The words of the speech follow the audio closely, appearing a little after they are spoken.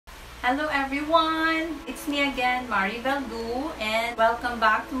Hello everyone! It's me again, Microblading, and welcome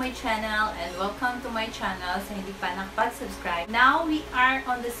back to my channel and welcome to my channel sa hindi pa nakapag-subscribe. Now we are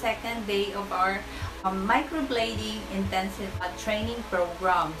on the second day of our microblading intensive training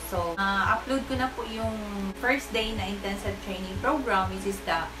program. So, upload ko na po yung first day na intensive training program, which is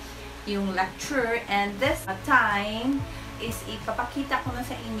yung lecture, and this time is ipapakita ko na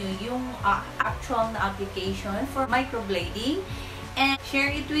sa inyo yung actual na application for microblading and share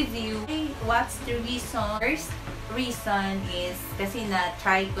it with you. What's the reason? First reason is kasi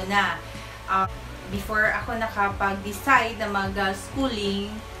na-try ko na. Before ako nakapag-decide na mag-schooling,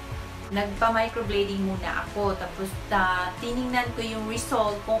 nagpa-microblading muna ako. Tapos tiningnan ko yung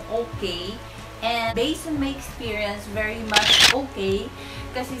result kung okay. And based on my experience, very much okay.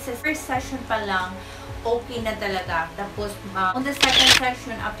 Kasi sa first session pa lang, okay na talaga. Tapos on the second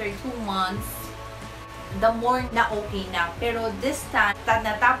session, after 2 months, the more na okay na. Pero this time,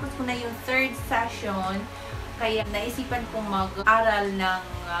 natapos ko na yung third session, kaya naisipan kong mag-aral ng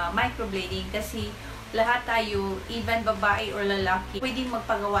microblading kasi lahat tayo, even babae or lalaki, pwedeng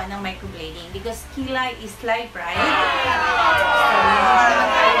magpagawa ng microblading because kilay is life, right?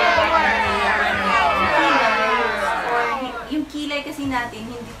 Yung kilay kasi natin,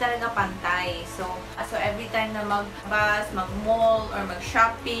 hindi talaga pantay. So every time na mag-bus, mag-mall, or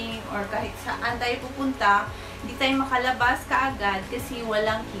mag-shopping, or kahit saan tayo pupunta, hindi tayo makalabas kaagad kasi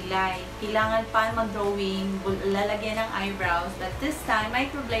walang kilay. Kailangan pa mag-drawing, lalagyan ng eyebrows. But this time,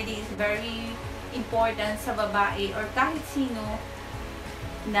 microblading is very important sa babae or kahit sino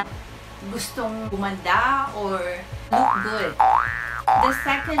na gustong gumanda or look good. The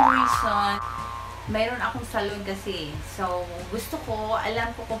second reason, mayroon akong salon kasi. So, gusto ko,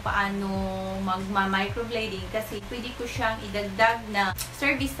 alam ko kung paano magma-microblading kasi pwede ko siyang idagdag na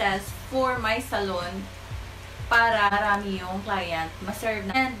services for my salon para marami yung client ma-serve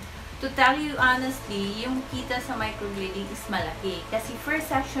na. And to tell you honestly, yung kita sa microblading is malaki. Kasi first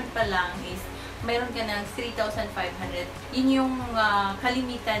session pa lang is mayroon ka ng 3,500. Yun yung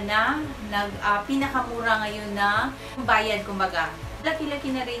kalimitan na pinakamura ngayon na bayad, kumbaga. Laki-laki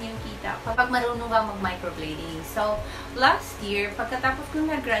na rin yung kita kapag marunong ka mag-microblading. So, last year, pagkatapos kong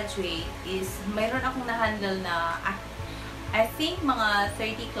nag-graduate is mayroon akong na-handle na I think mga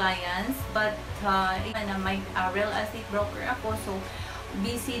 30 clients, but may real estate broker ako, so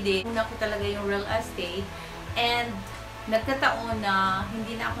busy din. Una ko talaga yung real estate, and nagkataon na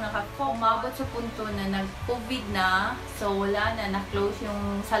hindi na ako nakapok. Umabot sa punto na nag-COVID na, so wala na, na-close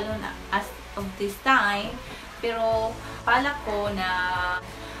yung salon as of this time. Pero palak ko na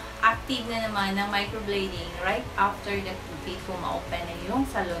active na naman ng microblading right after the COVID ko ma-open na yung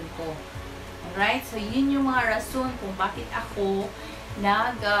salon ko. Alright? So, yun yung mga rason kung bakit ako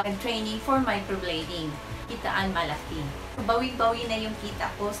nag-training for microblading. Kitaan malaki. Bawi-bawi na yung kita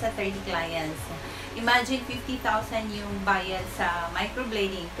ko sa 30 clients. Imagine 50,000 yung bayad sa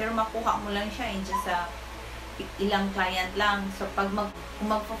microblading, pero makuha mo lang siya in just ilang client lang. So, kung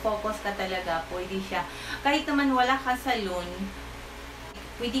magpo-focus ka talaga, pwede siya. Kahit naman wala ka salon,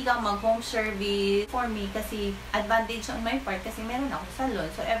 pwede kang mag-home service for me kasi advantage on my part kasi meron ako salon.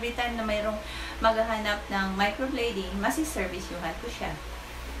 So, every time na mayroong maghahanap ng microblading, masiservice-yuhan ko siya.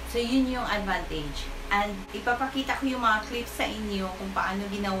 So, yun yung advantage. And ipapakita ko yung mga clips sa inyo kung paano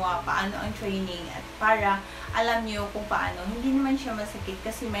ginawa, paano ang training, at para alam nyo kung paano. Hindi naman siya masakit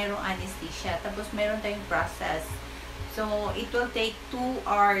kasi mayroong anesthesia. Tapos mayroon tayong process. So, it will take 2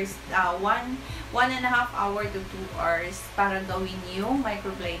 hours, 1.5 hour to 2 hours para gawin yung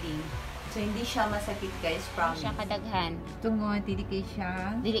microblading. So, hindi siya masakit, guys, from siya kadaghan. Tungod, dili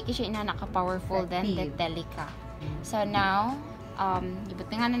siya ina naka-powerful then dili ka. So, now,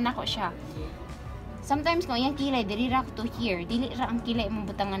 ibutangan na nako siya. Sometimes kung yung kilay, dili ra to here. Dili ra ang kilay mong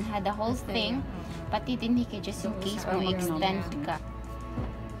butangan ha. The whole thing, pati tinhi kay just in case mo extend ka.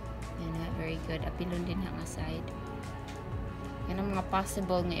 Yan na, very good. Apilon din ang aside. Yan ang mga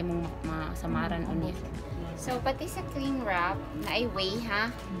possible nga imong masamaran unya. So, pati sa cling wrap, na ay way ha.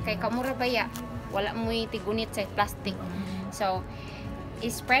 Kay kamura baya, wala mo tigunit sa plastic. So,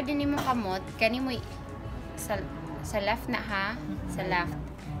 i-spread din mo kamot, kani mo sa left na ha, sa left.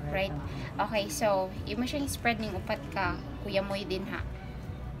 Right? Okay, so, mo siyang spread ng upat ka, kuya mo din ha.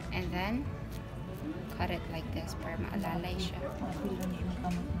 And then, cut it like this para maalalay siya.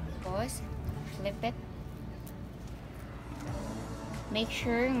 Tapos, flip it. Make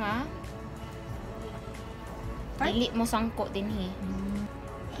sure nga, dili mo sangko din he.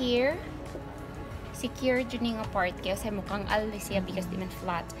 Here, secure dyan nga part, kaya sa mukhang alis siya because di man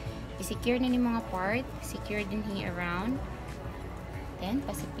flat. I-secure na ni mga part, secure din he around. Then,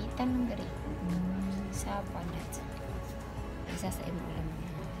 pasipitan lang dari. Sa panat. Isa sa imo ulam.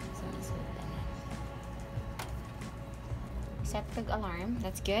 So, set kag alarm.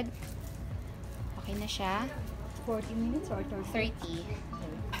 That's good. Okay na siya. 40 minutes or 30? 30.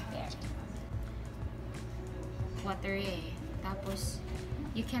 There. Water eh. Tapos,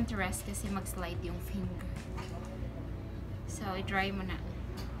 you can't rest kasi mag-slide yung finger. So, i-dry mo na.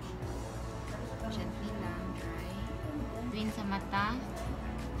 Gently lang, dry. Rin sa mata.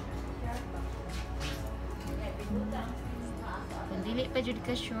 Kung dili pa jud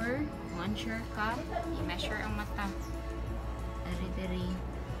ka sure, kung unsure ka, i-measure ang mata. Dari-dari.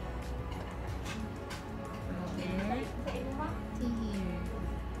 From there to here.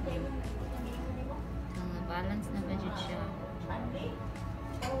 So, balance na ba jud siya?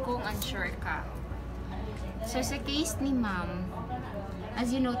 Kung unsure ka. So, sa case ni ma'am, as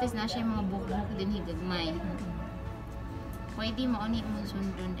you notice na siya mga buhok-buhok din higagmay. Pwede mo ni mo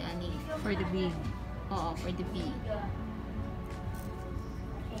sundon ani For the big. oo, for the bee.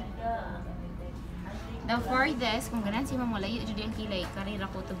 Now for this, kung ganan si ma'am malayo jud ang kilay, karira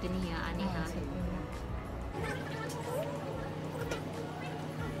kutob din niya ani ha.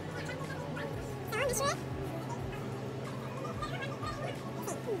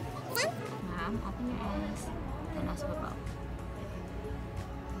 Ma'am, open your eyes. Tanas baba.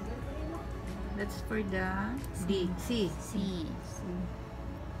 That's for the D. C. C.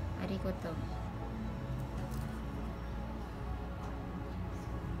 Ari ko to.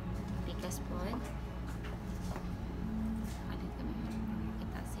 Tikas po. Ano kami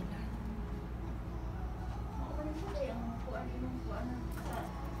makita sila.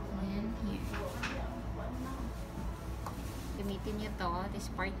 And here. Gamitin niyo to.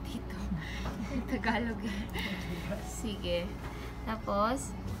 This part dito. Tagalog. Sige. Tapos,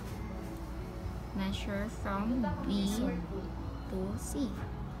 measure from B to C.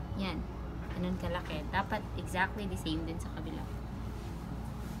 Yan. Ganun kalaki. Dapat exactly the same din sa kabila.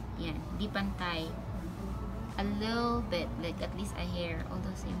 Yan. Di pantay. A little bit. Like at least a hair.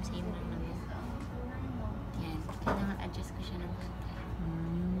 Although same lang naman. Yan. Kailangan adjust ko siya ng pantay.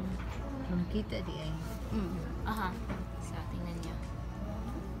 Kita di ay. Aha. So, tingnan niyo.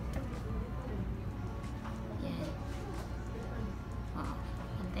 Yan. Oo.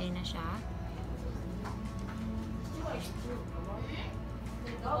 Pantay na siya.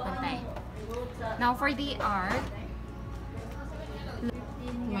 Pantay. Now for the arc,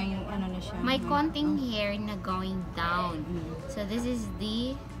 May ano na siya. may konting hair na going down. So this is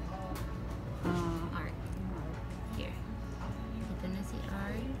the arc. Here. Ito na si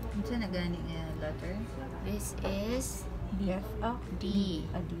arc. Ano siya na gani nga letter? This is D. F. Oh. D.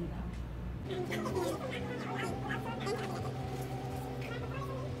 A D.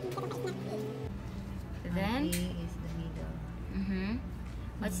 Then, A is the middle.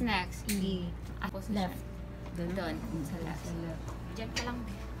 what's next? E. Left. Doon. Sa left. Sa left. Diyan ka lang.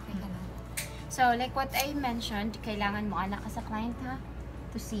 Okay ka lang. So, like what I mentioned, kailangan mo anak ka sa client ha?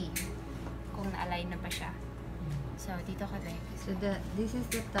 To see kung na-align na ba siya. So, dito ka din. So this is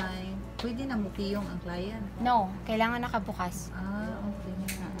the time. Pwede na mukiyong ang client. No, kailangan nakabukas. Okay.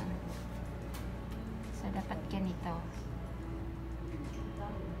 So, dapat ganito.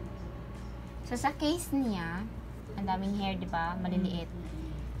 So, sa case niya, ang daming hair, di ba? Maliliit.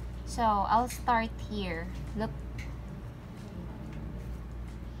 So, I'll start here. Look.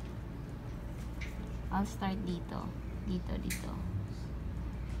 I'll start dito. Dito.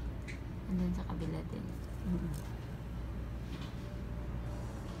 And then sa kabila din.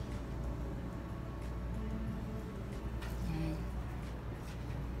 Yan.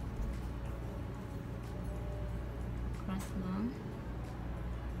 Cross lang.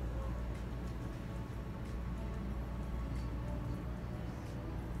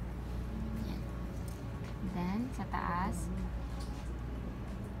 Yan. Then, sa taas.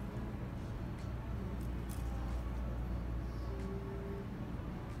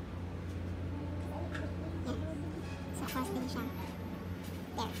 So, cross din siya.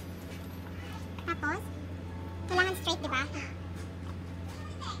 There. Tapos, kailangan straight, di ba?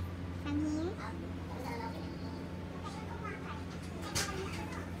 From here.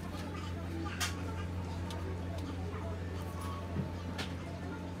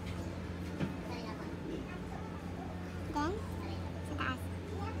 Then, sa taas.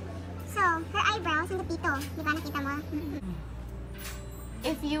 So, her eyebrows, ang dito. Di ba nakita mo?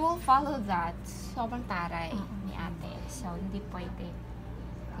 If you will follow that, sobrang taray ni ate. So, hindi pwede.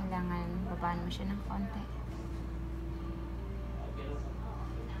 Kailangan babaan mo siya ng konti.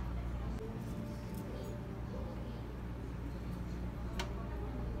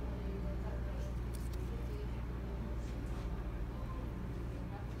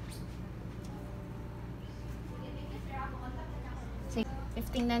 Sige, if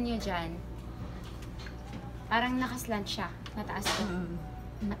tingnan nyo dyan, Parang nakaslant siya. Mataas to.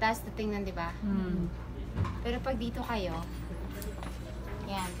 Mataas to tingnan, di ba? Pero pag dito kayo,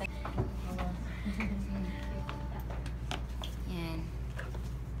 yan. Yan.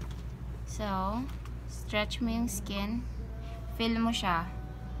 So, stretch mo yung skin. Feel mo siya.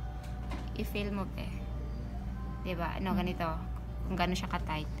 I-feel mo, diba? Ano, ganito. Kung gano'n siya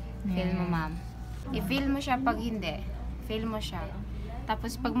ka-tight. Feel mo, ma'am. I-feel mo siya pag hindi. Feel mo siya.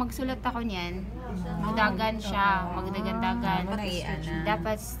 Tapos, pag magsulat ako niyan, magdagan siya. Magdagan-dagan.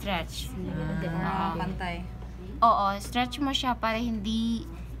 Dapat stretch. Pantay. Oo, stretch mo siya para hindi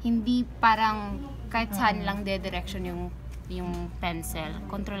parang kahit saan lang direction yung pencil.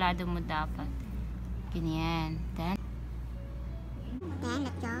 Kontrolado mo dapat. Ganyan. Then,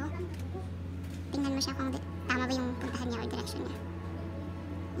 let go. Tingnan mo siya kung tama ba yung puntahan niya or direction niya.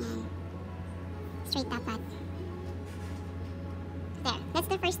 Yan. Straight dapat. There. That's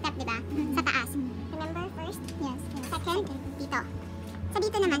the first step, diba? Sa taas. Remember first? Yes. Second, dito. Sa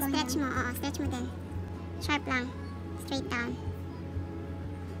dito naman, stretch mo. Oo, stretch mo din. Sharp lang. Straight down.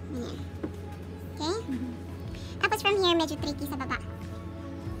 Ganyan. Okay? Tapos from here, medyo tricky sa baba.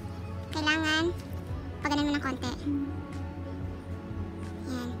 Kailangan paganan mo ng konti.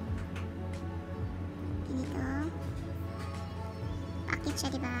 Yan. Ganito. Paakit siya,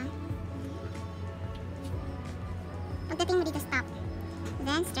 diba? Pagdating mo dito, stop.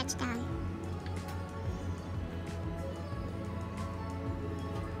 Then, stretch down.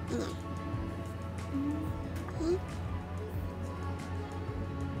 Ganyan. Okay.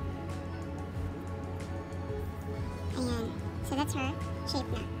 Ayan. So, that's her shape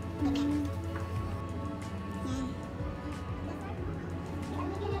na. Okay. Yan. There.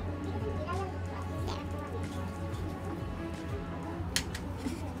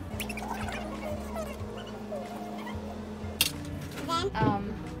 Then,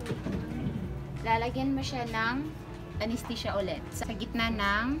 lalagyan mo siya ng anesthesia ulit. Sa gitna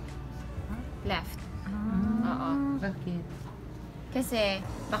ng left. Oo. Bakit? Kasi,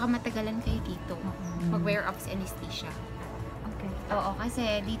 baka matagalan kayo dito. Mag-wear off sa anesthesia. Okay. Oo,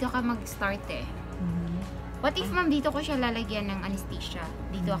 kasi dito ka mag-start eh. What if, ma'am, dito ko siya lalagyan ng anesthesia?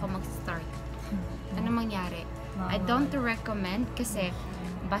 Dito ako mag-start. Ano mangyari? I don't recommend kasi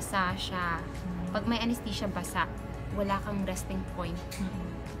basa siya. Pag may anesthesia basa, wala kang resting point.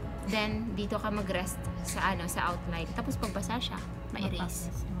 Then, dito ka mag-rest sa sa outline. Tapos pag basa siya, ma-erase.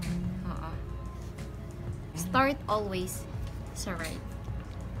 Oo. Start always sa right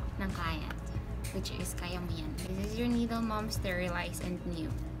ng client, which is kaya mo yan. This is your needle, mom, sterilized and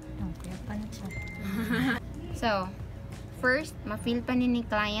new. Okay, pancha. So, first, ma-feel pa ni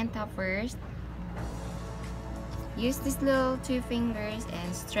client ha first. Use these little 2 fingers and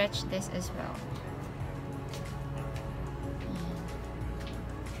stretch this as well.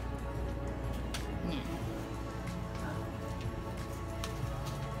 Yan.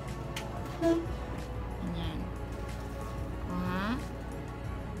 Yan.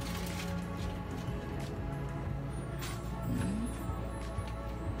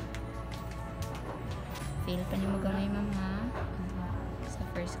 Feel pa niyo magamay, ma'am, ha? Sa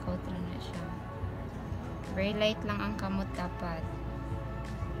first coat lang na siya. Very light lang ang kamot dapat.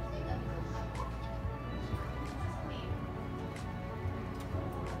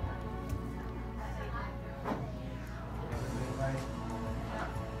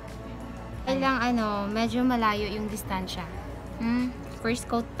 Kailang medyo malayo yung distansya. First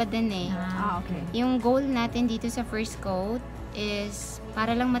coat pa din eh. Okay. Yung goal natin dito sa first coat is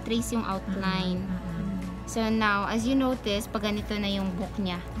para lang matrace yung outline. So now, as you notice, pag ganito na yung book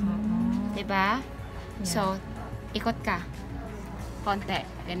niya. Diba? So, ikot ka. Konti.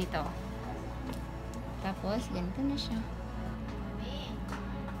 Ganito. Tapos, ganito na siya.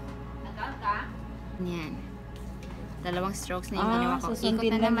 Yan. Dalawang strokes na yung ginawa ko. Ikot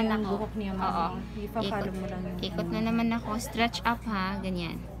na naman ako. Oo. Ikot na naman ako. Stretch up ha.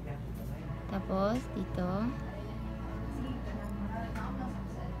 Ganyan. Tapos, dito.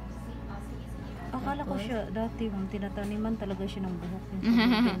 Akala ko siya dati, tinataniman talaga siya ng buhok.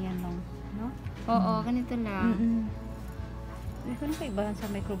 Ganyan lang. No? Oo, ganito lang. May ko kaibahan sa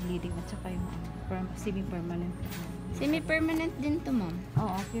microblading at saka yung semi-permanent. Semi-permanent din to, ma'am.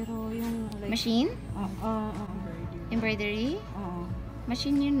 Oo, pero yung like... Machine? Oo. Embroidery? Oo.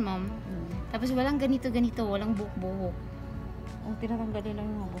 Machine yun, ma'am. Tapos walang ganito-ganito, walang buhok-buhok. Tinatanggalin lang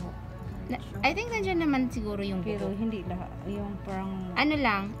yung buhok. I think nandiyan naman siguro yung buhok. Pero hindi lahat. Yung parang... Ano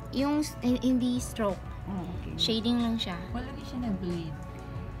lang, yung hindi stroke. Okay. Shading lang siya. Wala din siya nag-bleed.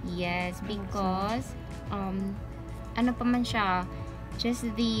 Yes, because ano pa man siya, just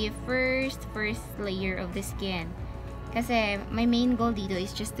the first layer of the skin. Kasi my main goal dito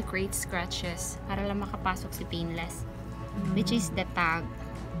is just to create scratches para lang makapasok si painless. Which is the tag.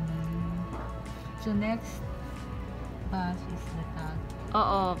 So next pass is the tag.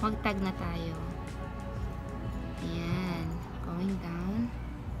 Oo, mag-tag na tayo. Ayan. Going down.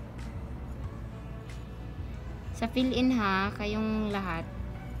 Sa fill-in ha, kayong lahat.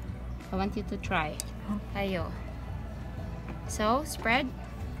 I want you to try. Tayo. So, spread.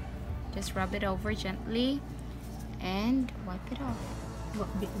 Just rub it over gently. And wipe it off.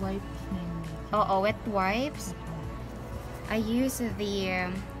 Wipes na yun. Oo, wet wipes. I use the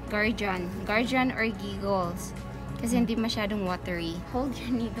Guardian or Giggles. Kasi hindi masyadong watery. Hold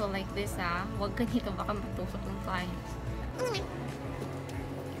your needle like this ha. Huwag ka dito, baka matusok ng clients.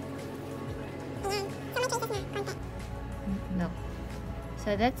 Look.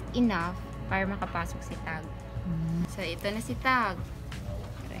 So that's enough para makapasok si tag. So ito na si tag.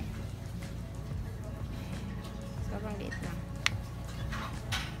 Okay. Sobrang liit lang.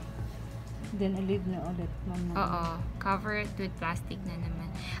 Then leave na ulit. Oo. Cover it with plastic na naman.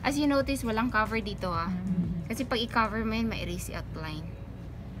 As you notice, walang cover dito ah. Kasi pag i-cover mo yun, ma-erase si outline.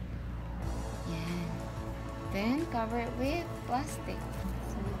 Yan. Then, cover it with plastic.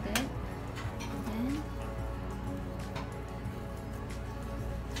 So, good. Then,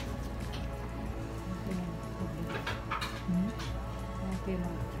 Okay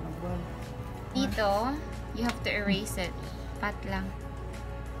lang. dito, you have to erase it. Pat lang.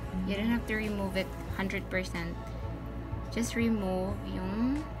 You don't have to remove it 100%. Just remove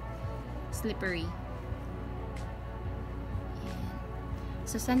yung slippery. Yan.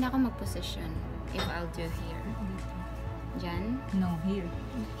 So, saan ako mag-position? If I'll do here. Diyan? No, here.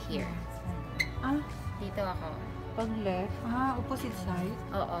 Here. Dito ako. Pag left. Opposite side.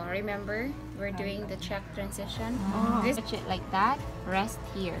 Oo. Remember? We're doing the check transition. Ah. This touch it like that. Rest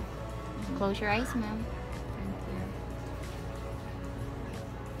here. Close your eyes, ma'am. Thank you.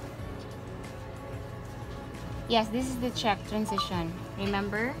 Yes, this is the check transition.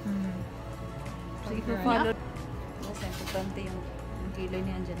 Remember? Sige po, Cover follow. up. Mas importante yung kilay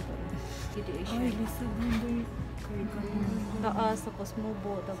niya dyan po. Hindi siya. Ay, lisod mo taas, tapos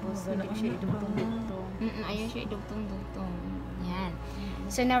mubo, tapos hindi siya idugtong-dugtong. Ayun siya, dugtong-dugtong. Yan.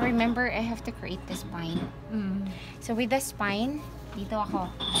 So now remember, I have to create the spine. So with the spine, dito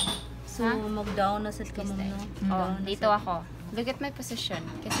ako. So, mag-down na sa kamong, no? Oh, dito ako. Look at my position.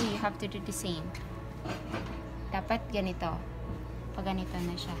 Kasi you have to do the same. Dapat ganito. Pag ganito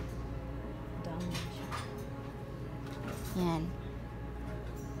na siya. Down na siya. Yan.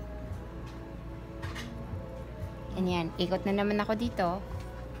 Yan. Ikot na naman ako dito.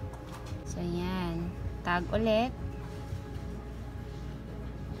 So, yan. Tag ulit.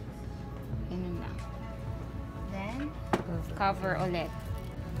 Ganun lang. Then, cover ulit.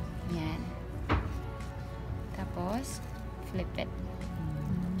 Yan. Tapos, flip it.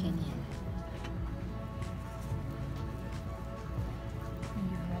 Ganyan.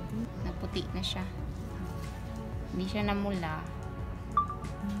 Naputi na siya. Hindi siya namula.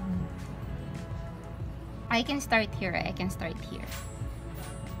 I can start here. I can start here.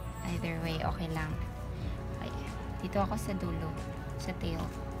 Either way, okay lang. Ay, dito ako sa dulo. Sa tail.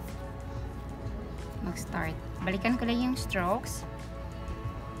 Mag-start. Balikan ko lang yung strokes.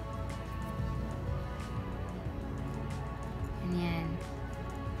 Ganyan.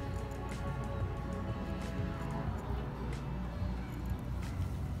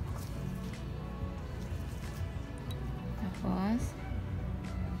 Tapos,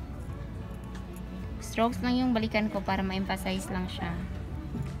 strokes lang yung balikan ko para ma-emphasize lang siya.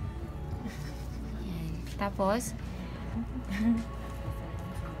 Yan. Tapos,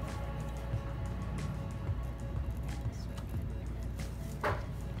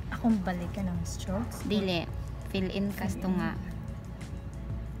 Akong balikan ng strokes. dili. Fill in kasto nga.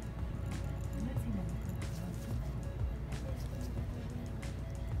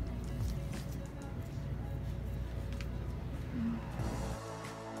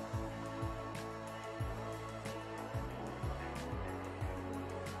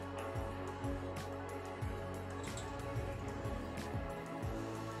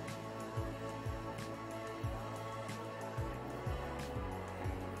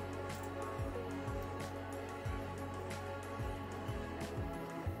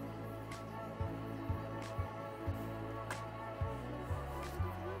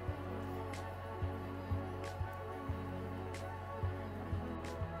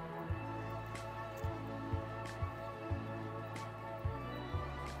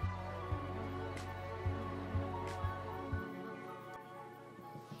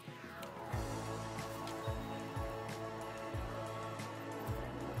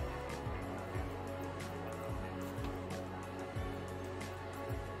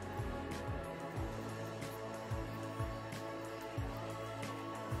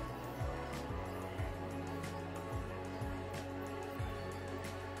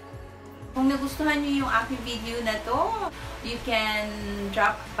 Kung nagustuhan nyo yung aking video na to, you can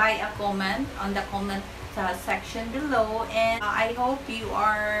drop by a comment on the comment section below, and I hope you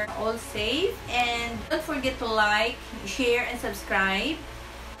are all safe, and don't forget to like, share, and subscribe.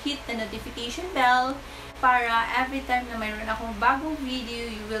 Hit the notification bell para every time na mayroon akong bagong video,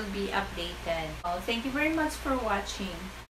 you will be updated. Thank you very much for watching.